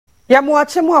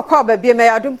Yamuache mu akwa babie me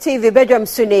Adum TV bedwam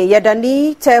sune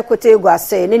yedani te kote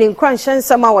guase ne nkranhye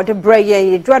nsama wode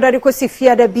breye dwada de kosi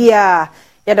fiada bia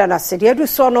yeda na sede edu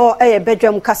so no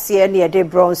bedwam kase ne yede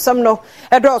bronsam no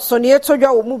edo so ne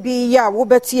etodwa wo mu bi ya wo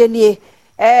betie nie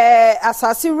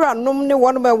asase wuranom ne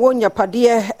wono ma wonya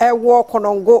pade ewo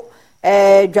konongo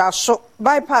dwaso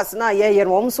bypass na ye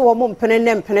no so wo mpene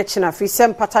ne mpene china fi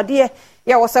sem patade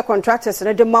ya wo se contractors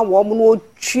ne de ma wo mu no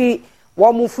twi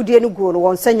Wamu fudie no go no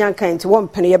won sanya kan ti won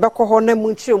pene ye bekọ ho na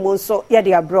mu nkyire mu nso ye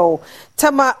de abro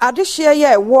tama adehye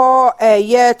ye wo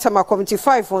ye tama community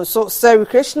 5 nso se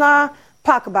recreational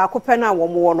park ba ko pena wo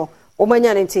mo no wo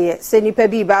manya ne ntie se nipa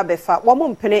bi ba befa wo mo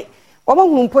mpene wo mo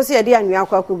hu mposi ye de anwea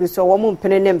akwa ko bi so wo mo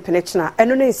mpene ne mpene china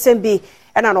eno ne nsem bi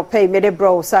ena no pay me de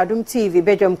bro sa Adum TV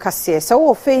bedwam kase so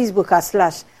wo Facebook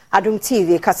 /Adum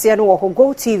TV kase no wo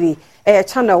Go TV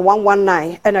channel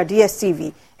 119 ena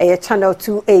DSTV channel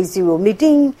 280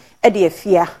 midin ede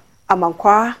afia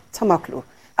amankwa tamaklo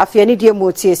afia ni die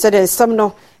motie se den sam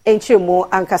no enchemu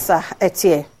ankasa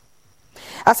etie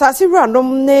asase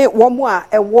ranom ne womo a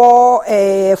ewo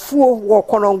fuo wo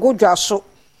konongo dwaso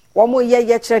womo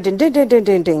ye kire den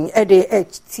ede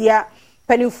etia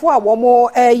panifo a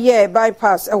womo ye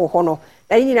bypass ewo hono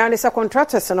na nyina ne se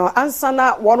contractors no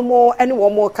ansana womo ene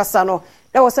womo kasa no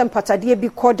na wo se mpatade bi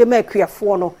kode ma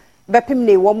akuafo no bepim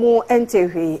ne womo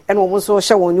entehwe ene womo so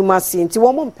hye won nyuma se nti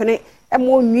womo mpene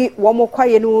emo nwi womo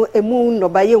kwaye no emu no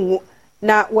baye hu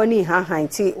na wani ha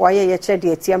nti waye ye kire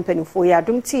de atia mpanifo ya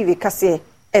Adum TV kase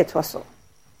etwa so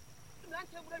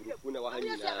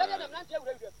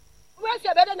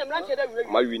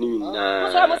mawini na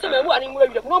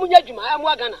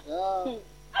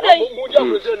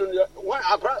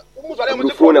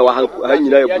Abrufu na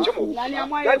wahanyina ya brufu.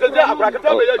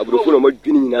 Abrufu na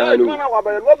majini na no.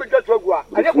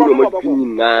 Abrufu na majini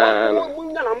na.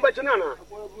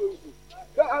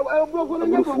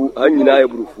 Abrufu hanyina ya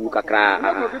brufu kakra.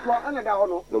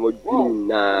 Na majini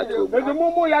na to.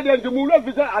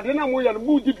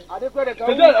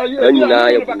 Hanyina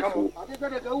ya brufu.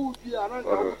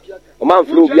 Oma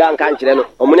mfulu bia nka nkyere no.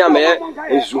 Omuni ameye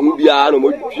ensuhu bia no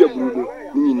modua buru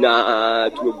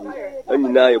nyina tuagu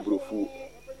anyina ya brufu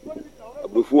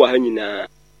abrufu wa hanyina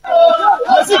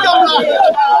Mesika mna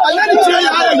anani tire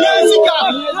ya yesika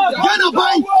gana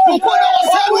bai ukona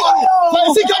wasaru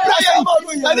mesika play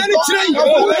anani tire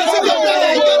mesika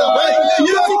play gana bai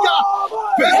yesika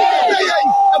mesika play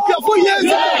akafo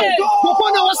yesika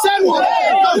ukona wasaru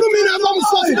alumina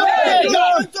bamsosi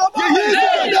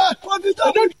yesika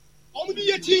Omubi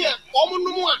yetie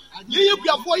omunum a ye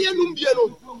kuafo ye numbie no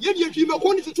ye die twi me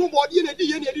ko ni tutu bode na di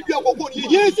ye na di dua kokko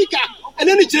ni ye sika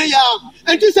ene ni kire ya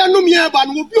enti se num ye ba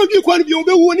no obi kwa no bi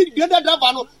obewu ni dada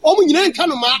dava no omu nyina nka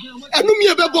no ma enum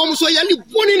ye bebom so ye li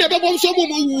boni na bebom so mo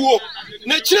wuo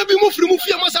na kire bi mu firi mu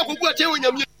fie masa kokko ate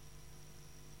wonyam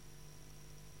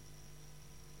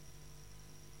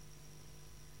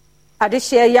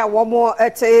adehye ya womo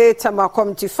tama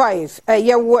community 5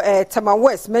 ye wo tama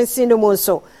west mensi no mo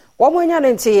nso womo nya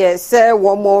ntie se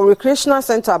womo recreational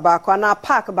center ba kwa na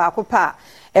park ba ko pa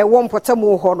wo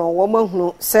mpotamu ho no womo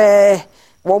hunu se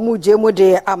womo jemu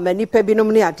de amanipa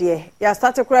binom ne ade ya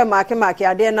start kra market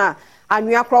ade na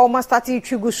anwea kra womo start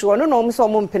twigu so no no so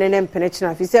womo mpene ne mpene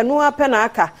china fi se no apena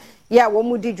aka ya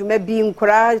womo di dwuma bi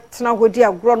nkra tena hodi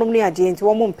agronom ne ade nti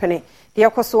womo mpene de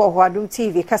yakoso wo Adum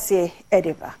TV kase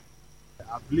edeba.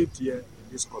 I've lived here in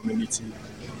this community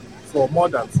for more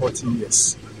than 40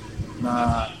 years.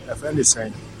 Now, if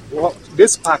anything,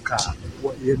 this park,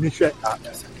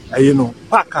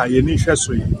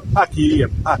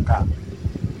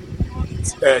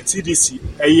 TDC,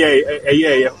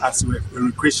 as a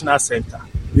recreational center.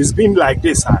 It's been like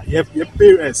this. You have your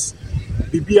parents,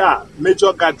 BBR,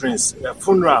 major gatherings,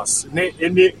 funerals,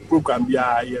 any program,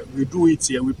 we do it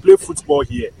here. We play football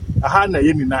here. And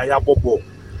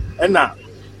now,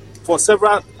 for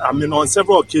several, on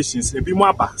several occasions, a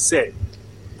bimwaba said,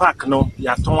 "Park no,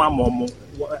 ya tonwa momo,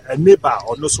 a neighbor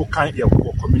or no so kind of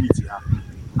community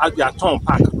at ya ton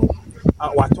park no,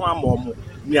 watonwa momo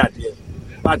near there.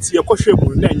 But your question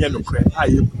will not no credit.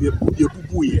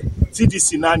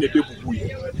 TDC na ne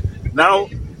bubuye. Now,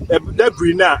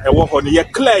 every now a walk on ye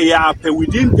clear ya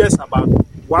within just about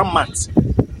 1 month.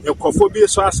 Your cophobia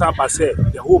so as I say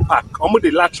the whole park. Almost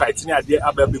the latrite near there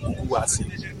ababe bubuasi.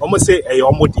 Almost say a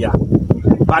omodia.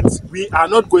 But we are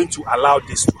not going to allow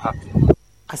this to happen.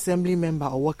 Assembly member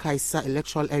or Kaisa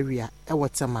electoral area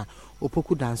Ewatama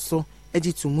Opoku Danso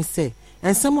Eji to Muse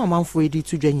and some amount for Edi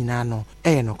to Janino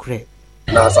no cre.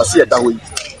 na asase da ho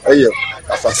eye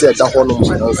asase da ho no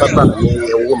mo sakra na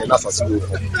me wo me na asase wo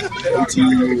nti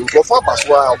nkofo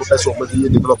abaso a obo pese obo dey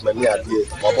development ni ade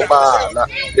obo ba na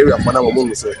area fana mo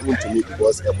mo se ntumi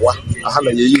because eboa aha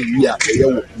na ye yi a ye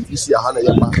wo bisi aha na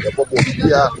ye ba ebo bo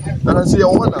bia na se ye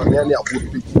wo na me na abo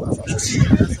bi asase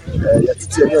ya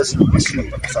titi ene so bisi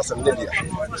asase ne dia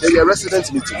se ye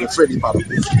resident meeting we Freddy Paro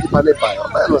pa ne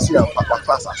ba no se ya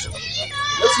papa asase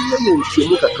let's see you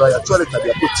shemu kakra ya toilet abi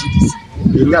ko TDC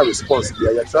area response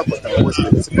dia ya transport and waste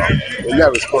municipal area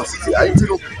response I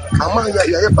think ama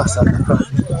ya basa kakra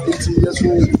nti yeso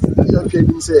ya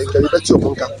kedim say ka beti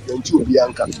omonka nti obi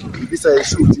anka bisa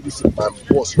yeso TDC man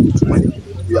boss to money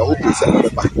we are hoping say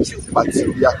but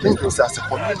we are thinking say as a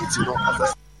community no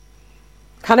as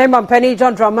Kanema Penny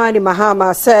John Dramani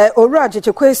Mahama say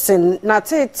Oraje question na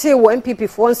tete wo MPP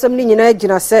fo nsem ni nyina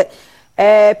agina say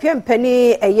PM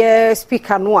Penny eye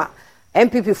speaker no a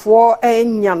MPP fo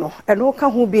enya no eno ka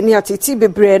ho bi ni atiti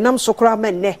bebre nam sokora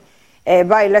menne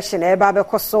by election ba be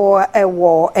koso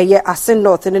wo eye Asen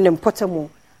North ne Mpotamu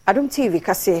Adom TV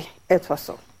kase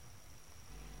etwaso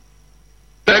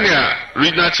Tanya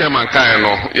regional chairman kan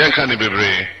no yenka ne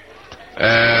bebre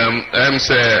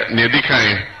say ne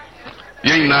dikan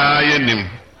yen na yenim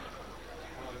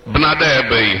bnada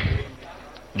ebe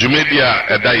jumedia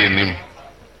eda yenim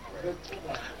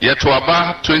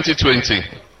Yetwaba 2020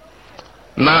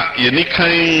 na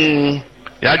yenikan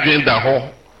yadwenda ho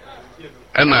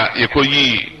ena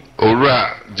yekoyi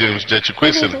owura James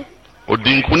Jechikwesen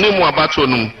odinkunemu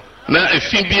abatonum na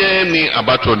efibie ni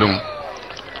abatonum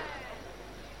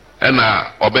ena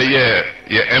obeye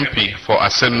ye MP for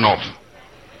Asen North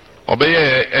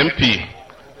obeye MP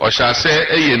oshase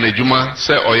eye nejuma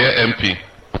se oye MP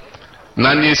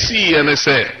na nyesi ye ne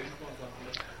se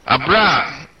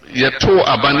abra yeto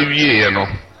abani wiye no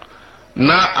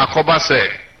na akoba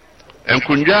se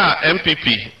enkunja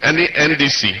MPP any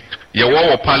NDC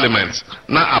yewo parliament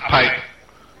na apai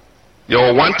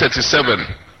yewo 137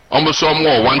 almost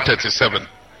more 137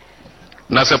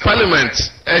 na se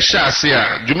parliament e sha se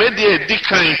a jumedi e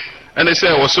dikan ene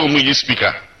se wo se omuyi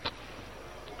speaker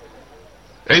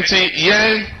enti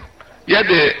ye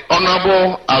the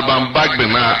honorable Alban Bagbe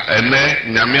na ene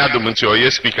nyame adom nti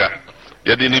oye speaker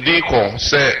ye de ni din ko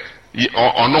se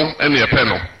ono ene epe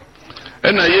no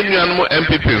ena ye nuanom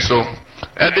MPP so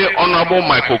e de honorable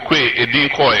Michael Kwe edin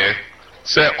ko ye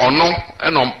se ono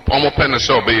eno omo pe no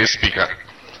se obeye speaker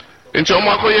nti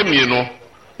omo akoye mienu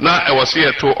na e wose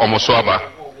ye to omo so aba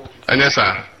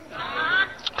enyesa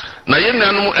na ye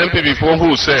nuanom MPP fo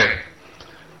who say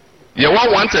ye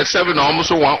 137 na omo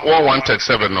so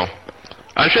 137 no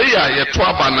ahwe ya ye to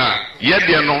aba na ye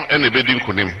de no ene bedin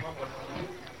kunim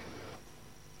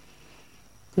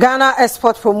Ghana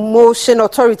Export Promotion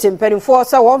Authority mpanimfo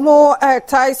sa wono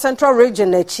Thai Central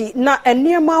Region echi na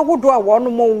eniema wodo a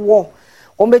wono mo wo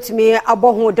ometimi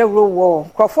aboho dawro wo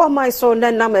krofo man so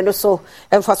na nameno so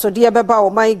emfasode beba o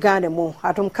man Ghana mu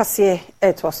adom kase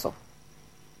etwoso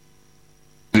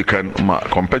you can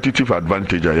competitive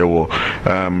advantage ayewo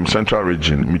Central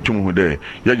Region mitum hu de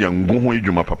ya yangu ho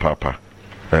edwuma papa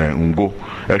ngo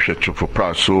ehwe chufu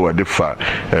praso adefa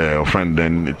friend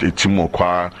then etimo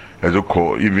kwa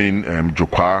ezoko even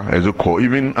jukwa ezoko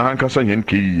even ankasa yen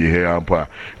ke here apa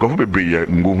go for be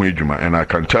ngo ho edwuma and I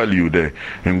can tell you that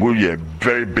ngo ye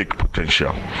very big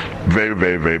potential very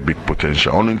very very big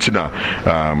potential on ntina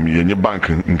yenye bank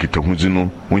nkitahuzi no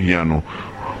ho hia no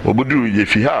obodu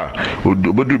yefi ha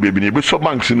obodu bebi ne be so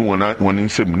banks no wona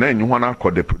nsem na enyi hwana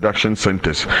akọ the production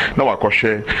centers na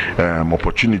wakohwe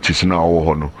opportunities na wo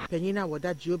ho no Penyina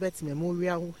woda Gilbert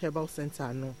Memorial Herbal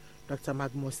Center no Dr.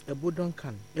 Magnus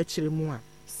Ebudonkan echiremu a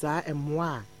saa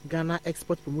emwa Ghana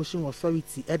Export Promotion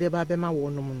Authority edeba bema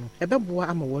wonom no ebeboa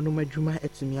ama wonom adwuma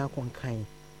etumi akonkan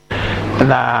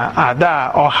na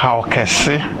ada oha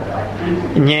okese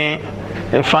nye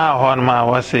efa honma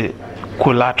wase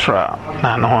collateral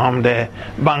na no the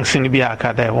banks in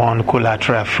biaka they want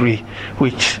collateral free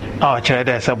which chere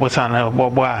there sabotana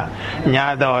bobo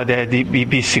nyada or the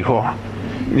BBC ho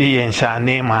the ensha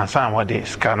name and some of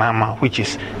this kanama which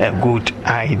is a good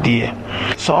idea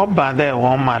so by the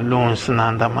one my loans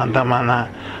na ndamana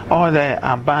all the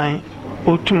aban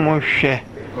otumo hwe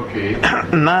okay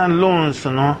na loans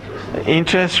no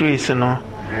interest rates no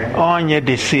onye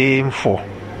the same for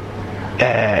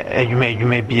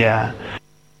you bia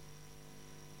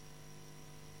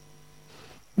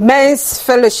Men's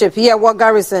Fellowship here wa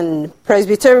Garrison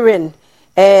Presbyterian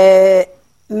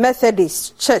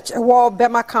Methodist Church wa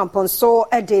Bema Campus so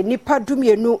de nipa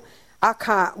dumienu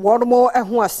aka wonmo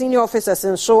ehu senior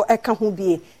officers so eka hu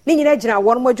bie ni nyina gina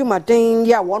wonmo adwumaden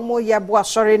ya wonmo ya bo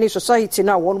asore ni society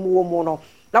na wonmo wo mu no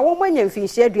na wo manya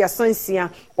mfinhye aduasansia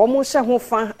wo mo hye ho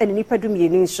fa ene nipa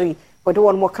dumienu nso yi wode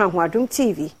won mo ka ho Adom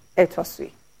TV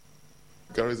etosui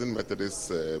Garrison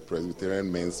Methodist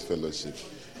Presbyterian Men's Fellowship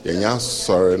yenya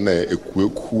sore na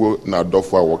ekuekuo na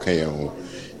dofo a woka yen ho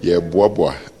ye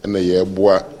boaboa na ye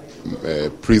boa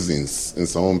prisons in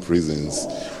some prisons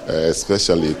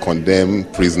especially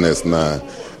condemned prisoners na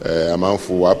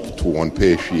amanfo up to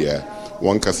unpaid here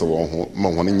one kasa won ho ma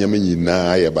won nyame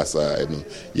nyina ye basa no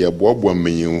ye boaboa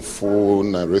menyimfo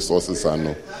na resources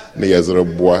ano na ye zere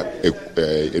boa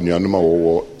enuanoma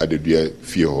wo adedua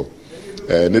fie ho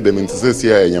ne dem ntse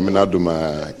ya nyame na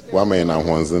doma wa ma na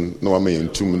honzen na wa ma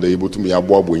ntum da ibotum ya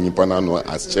boaboa nyipa na no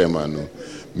as chairman no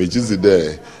mejizi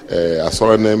de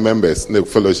asora ne members ne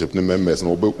fellowship ne members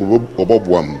no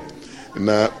oboboam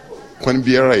na kwan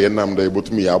biara ye nam da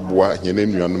ibotum ya boa ye na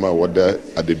nuanom a woda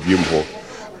adedwem ho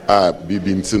a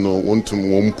bibi ntino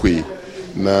wontum wompwe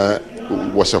na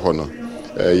wo hye ho no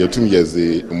yetum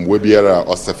yeze mwe biara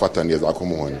osefata ne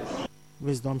akomo ho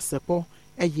wisdom sepo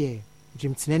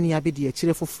Jimtinani abedi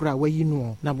echire foforo a wayi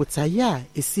no na botaye a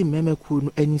esi mmemakuo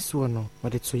no ani so no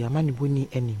wode to yamane boni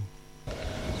anim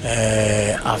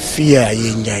afia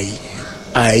yenyai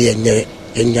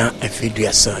yenya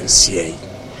afidua sansie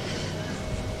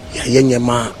ya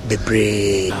yenyema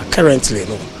bebre currently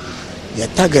no ya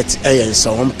target ayen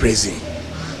so on prison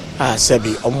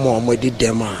sebi omo di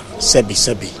dem a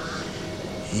sebi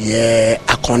ye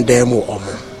akondem omo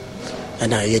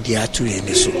ana ye di atu ye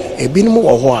ni so ebinum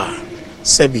wo ho a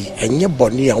sebi enye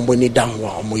boni a omo ni dan ho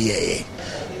a omo ye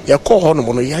yakọ ho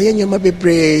no no ya nyema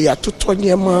bebre ya totọ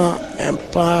nyema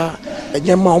empa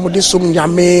nyema omo de som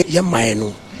nyame ye man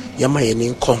no ye ma ye ni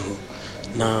nkọ ho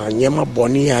na nyema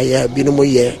boni ya binum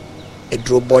ye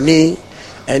edro boni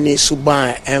eni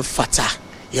suban emfata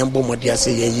ye mbo modi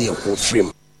ase ye ho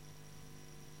frame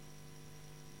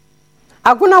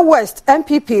Aguna West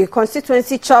MPP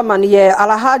constituency chairman ye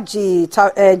Alhaji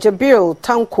Jabril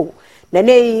Tanko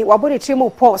nene wabodi trimu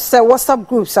po se WhatsApp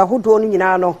groups ahodo no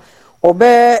nyina no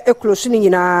obe eklosu ni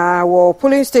nyina wo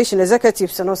polling station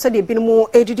executives no se de binimu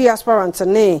ADD aspirant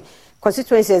ne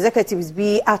constituency executives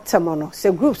bi atamono se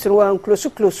groups no wan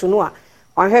close no a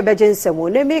wanhwe bejensemo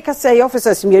ne make say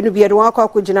officers mienu bi de wan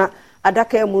akogina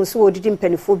adaka mu so odidi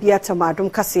mpanifo bi atama Adom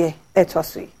kase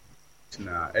etosui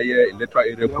na electoral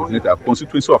area coordinator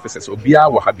constituency officers obia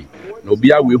wa habi na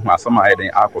obia we hu asama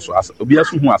ayeden akoso obia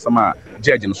so hu asama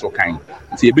judge no so kan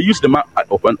nti e be use them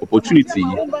opportunity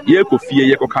ye ko fie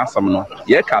ye ko kasam no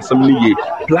ye kasam ni ye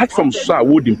platform so a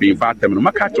wodi pay fa tem no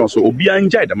maka tron so obia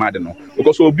njai dem ade no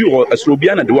because obi o asro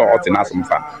obia na de wa ote na asam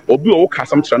fa obi o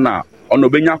kasam tro na ono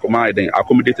benya akoma ayeden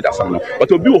accommodated asam no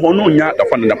but obi o ho no nya da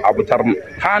fa na abotar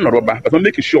ha no roba but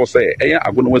make sure say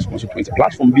Aguna West constituency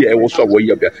platform bi e wo so wo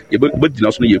ye but did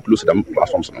not know close the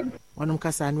platforms no. One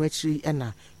kasa no akiri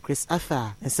na Chris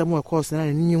Arthur ensemo e course na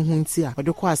ni hu nti a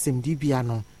ode ko asem dibia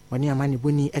no woni amane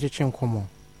boni etwetwe nkomo.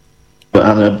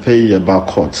 And pay about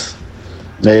court.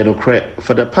 Now you know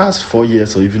for the past 4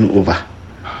 years or even over.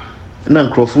 Na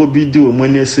nkrofo bi di o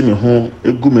mani ase me ho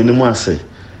egu mani mu ase.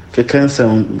 Ke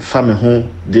kansan fa me ho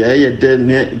de aye de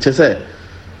ne chese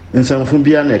nsanfo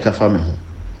bia na e ka fa me ho.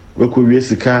 We ko wie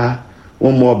sika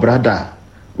wo mo brother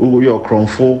wo yo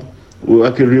kronfo wo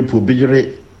akiripo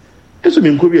bigire eso me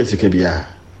nkobi asika bia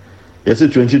yesi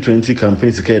 2020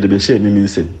 campaign sika de be share me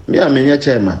nsem me a menya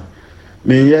chairman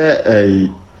menya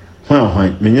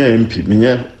hwan menya MP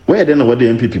menya where dey na what the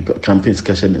MPP campaign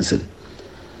sika share me nsem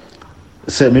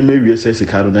say me wie say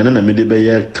sika ro na me de be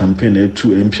ye campaign e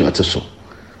 2 MP ateso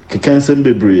kekansem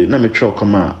bebre na me twa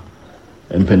koma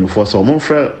empanufo so mo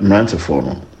fra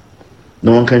mrantefo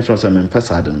no one can trust me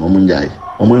pesa de no mo njai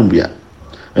o mo mbia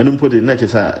enu mpo de na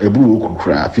kesa ebu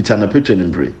okukura fita na petro ne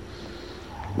mbre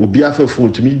obi afefo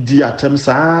ntumi di atem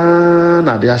saa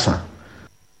na de asa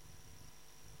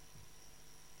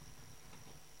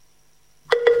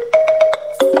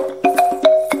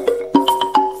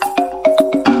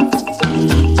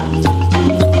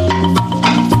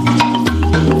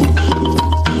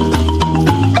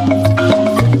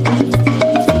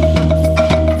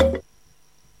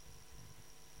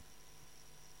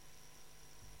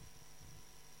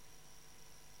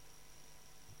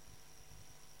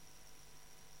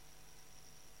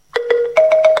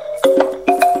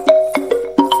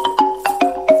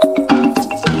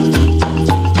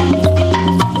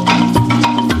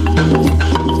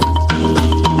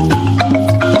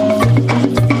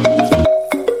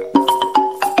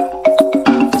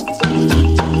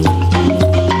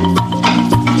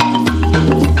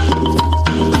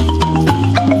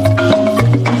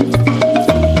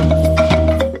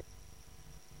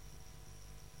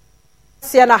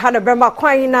na hana brema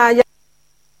kwan na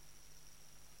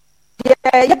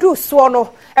Yadu Swono,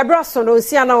 a brasso no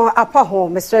siano apaho,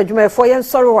 Mr. Jume for yen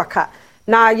sorrow waka,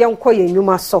 na young koye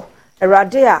numa so, a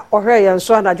radia or her and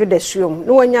so na judicium,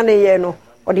 no one yano,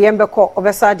 or the embeko of a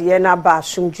sadiana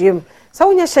bashum Jim. So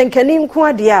when you shankanim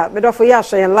quadia, but of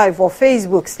Yasha and live or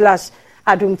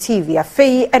Facebook/Adum TV, a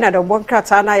fee and at a one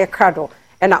katana a crado,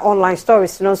 and our online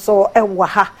stories no so a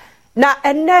waha. Na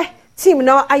ene team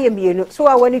no I am you, so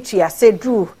I want to say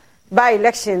Drew by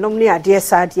election, no near dear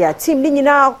Sadia, team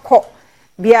Nina ko.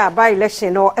 Bia by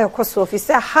election or a cost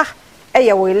officer ha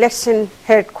election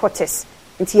headquarters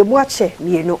nti ye muache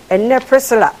mienu enne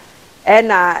presela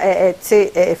ena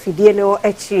fidieno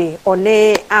echi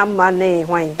one amane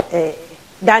hwan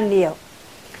Daniel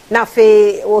na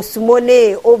fe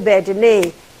osumone obed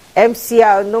ne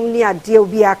MCR nomni ade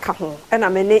obi aka ho ena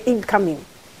mene incoming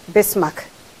Bismarck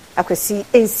akwasi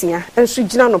ensia enso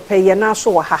gina no peye na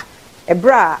so wa ha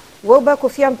ebra wo ba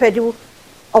Kofi Ampadu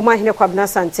omahine kwabna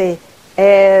sante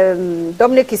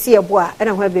Dominic isi eboa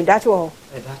ena ho bi dache wo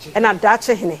ena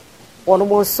dache hene wono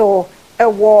mo so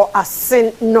ewo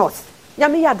Asin North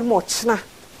nyame yadom ochna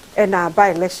ena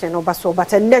by election oba so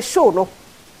but na show no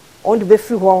on the be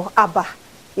free ho aba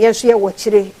yenso ye wo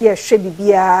kire ye hwe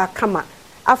bibia kama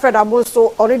Alfred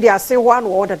Amonso already Asin one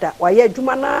order that wa ye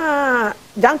adwuma na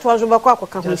janto azo ba kwa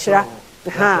ka ho hira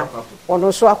ha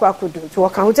wono so akwa kudu to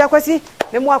ka ho ti akwasi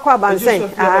memo akwa abansen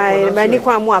ai mani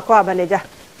kwa mu akwa abaneja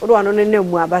odo ano ne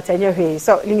nemu abatanye hwe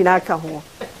so ni nyina aka ho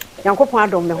yankopon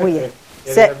adom ne ho ye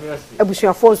se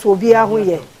abusuafo so obi a ho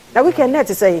ye na weekend net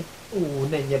say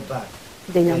na nye ba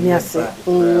de nyame ase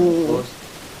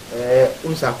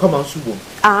unsa kwama nsubo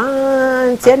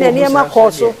ntie ne ne ma ko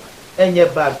so enye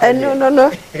ba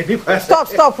no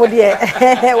stop there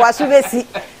wasu besi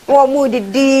wo mu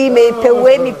di me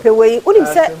pewe unim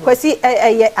se kwasi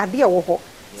eye ade wo ho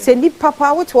se ni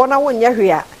papa wo to na wo nya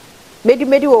hwe a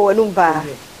medi wo wanum ba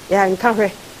ya nka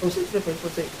hwe o se tre pe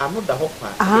say anoda ho pa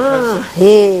na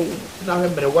he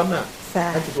mere wana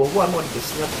ati do ho ano de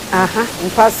sia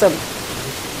impasam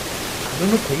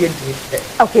no ko ye ndi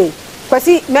okay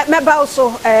kwasi me ba also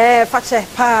fache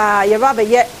pa ye ba be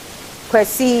ye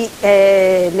kwasi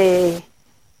ne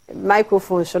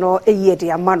microphone so no ye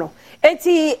de amano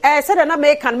enti said na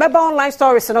me kan me ba online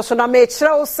stories no so na me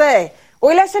kire say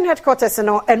election headquarters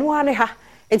no enu ane ha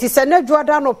enti se na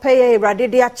dwoada no pay rade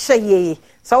de ache ye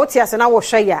so what ya se na wo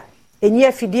hwe ya enyi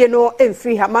afidie no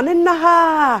emfiri ha mane na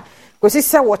ha kwasi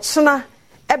se wo chena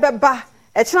ebeba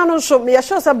chena no so me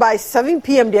sure say by 7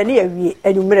 p.m. de na awie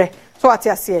anumre so what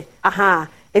ya se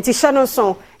enti hye no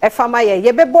so efama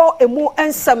ye bebo emu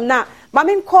ensam na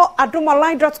maminko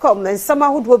adomaline.com ensama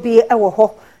hodo bi ewo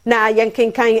ho na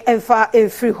yenkenkan emfa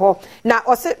emfiri ho na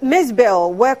ose Miss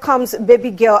Bell welcomes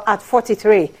baby girl at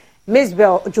 43 Miss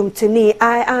Bell Jumtini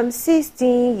I am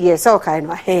 16 years okay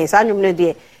no anyum no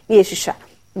de ye shisha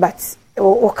but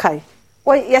okay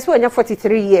well yes when you're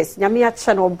 43 years nyame a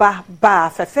che no ba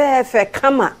fe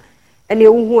kama ene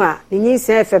ehu a nyi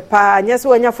se fe pa nya so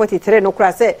when you're 43 no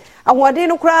kra se ahode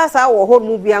no kra sa wo ho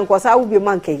mu bia nko sa wo bi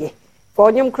mankeye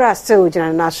for nyem kra still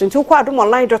jina na so ntu kwa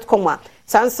adomaline.com a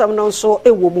sansam no so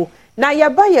ewo mu na ya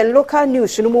ba ye local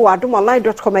news no mu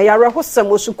adomaline.com ya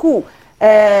rehosam osuku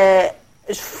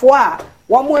foa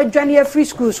wo mo adwane free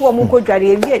school so wo mo ko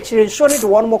dwane ewi akire so ne de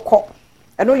wo mo ko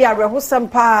eno ya rehosam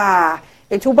pa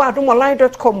ntu ba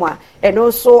adomaline.com a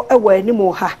eno so ewo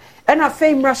animu ha ena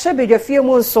fame rasha be defie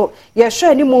mu so ye hwe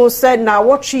animu se na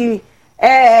watchi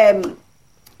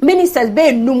ministers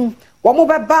be num wo mo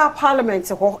ba parliament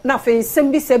ho na fe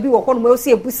nsem bi se bi wo ho no mo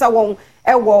se ebusa won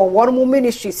ewo won mo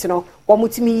ministries no wo mo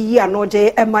timi yi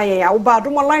anoje emaye ya wo ba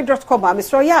adomaline.com a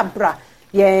misro ya bra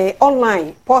ye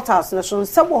online portals no so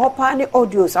nsem ho pa ne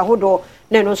audios ahodo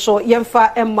ne no so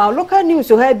yemfa emma local news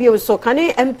so ha bi so kan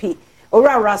MP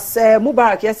Oraras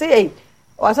Mubarak you say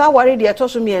was I worried the to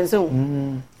so mienzo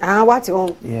what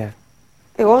on yeah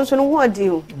e won so no ho adi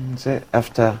o say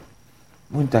after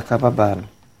muntaka baba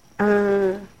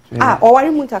o wari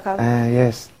muntaka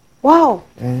yes wow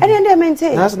and then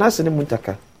maintain na se ni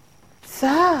muntaka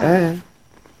sa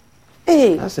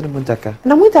na se ni muntaka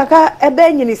na muntaka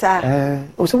ebe nyini sa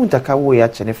o se muntaka wo ya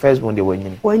che ne first one de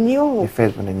wanyini wanyo the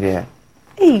first one in there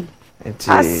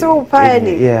aso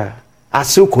pani yeah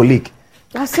aso colleague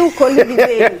and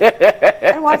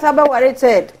what about what it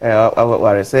said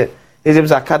what it said is it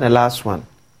was a kind of last one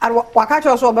and what catch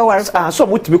also about what so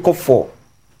what we call for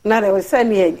na they were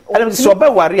saying here and so be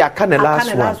worry a kind of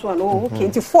last one oh okay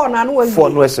into 4 na no was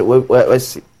 4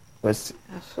 was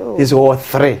is all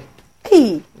 3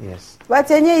 yes but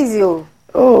any easy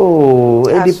Oh,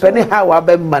 it depends how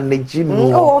I manage.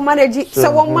 Oh, manage.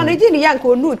 So one managing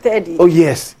yanko no 30. Oh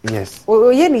yes. Oh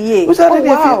ye.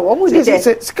 Wow.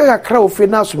 Sika crowd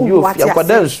finance you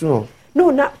dance no.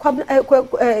 No, na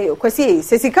kwasi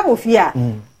sesika ofia.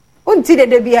 Unti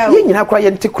de bia. Ye nyina kwa ye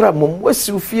ntekura mom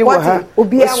wasi ofie wa ha.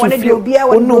 Obia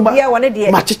wone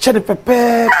de. Ma cheche ne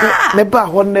pepe ne ba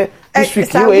ho ne. This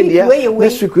week you edia.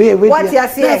 This week we what you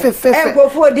say?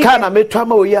 Kana metwa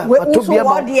ma oya. Matobia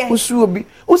ma usu obi.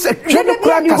 O se twene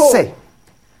kura kase.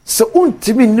 Se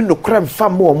untimi ni no kura mfa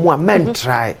mo a men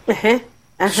try.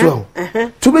 So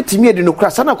to betimi edi no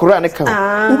kura sana kura ne kan.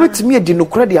 O betimi edi no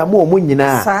kura de ama mo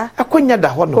nyina. Akonya da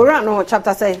ho no. Kura no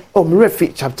chapter say. Oh me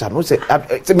refi chapter no say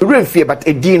me refi but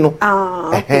edi no.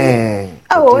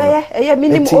 Oh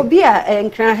minim obi a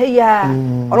enkran he ya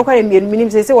onokware minim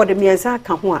say wo de miensa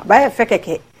ka ho a ba ye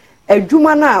fekeke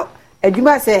adwuma na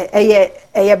adwuma say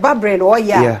eye babre no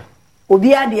ya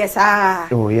obi ade sa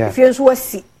fie nso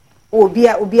wasi obi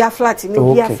a flat ni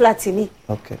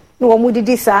okay no wo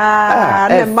mudidi sa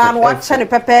na man wa chane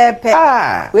pepepe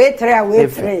we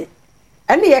tre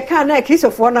ene ye kan na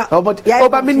Christopher na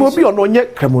oba minim obi ono nye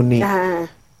kramoni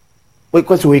we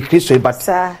kwase we Christo but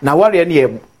na ware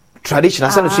ne tradition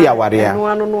asan so ya ware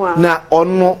na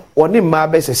ono oni ma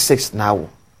be 6 now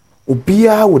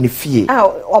obia woni fie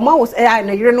oma was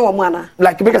na yire no oma na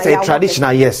like because say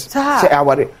traditional yes say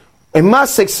aware e ma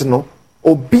 6 no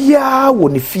obia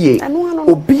woni fie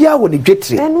obia woni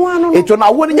dwetire eto na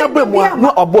woni nya ba mu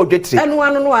na obo dwetire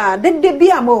no a de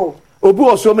bia mo obi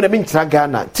oso me na me ntira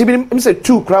Ghana tibi me say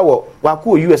 2 kra wo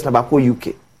ko US na ba ko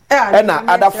UK na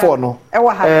other 4 no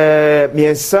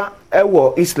miensa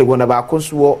ewo Eastleigh wona ba ko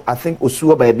so I think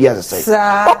osuo ba bia say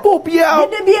opo bia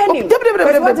de bia ni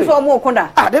what is o mo konda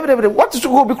what is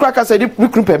go be cracker say we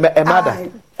group e mada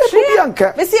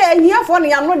bianca me say ehia fo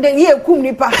ne ano de ye kum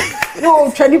nipa no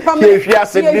twa nipa me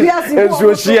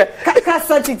enzo hie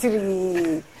kasa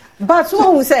titiri but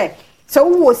so say so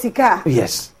wo sika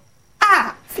yes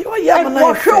fi o ya na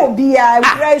wo hwe obia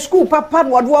we school papa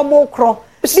no do mo kro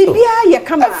bibia ye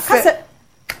kama kasa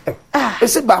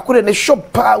ese ba ko ne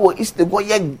shop power is the boy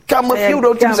kama few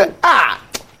do things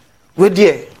we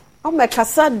there o me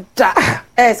kasa da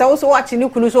so so watch ni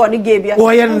kunu so oni gebia wo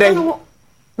ye ndey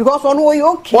because on wo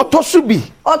okay otosubi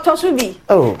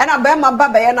and abem ma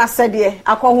baba ye na sede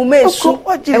akohuma esu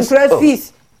enkura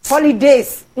fees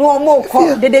holidays no mo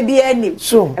ko dede bia anim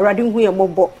erade hu ye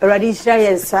mobo erade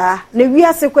Israel sa na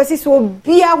wiase kwasi so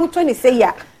bia hoto ni say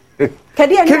ya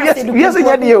kade ya na se wiase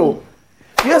nya de o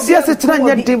wiase tena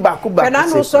nya de ba ko ba na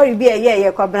no sorry bia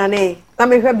ye kwabra ne na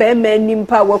me hwe ba ma anim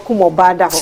pa wakum obada ho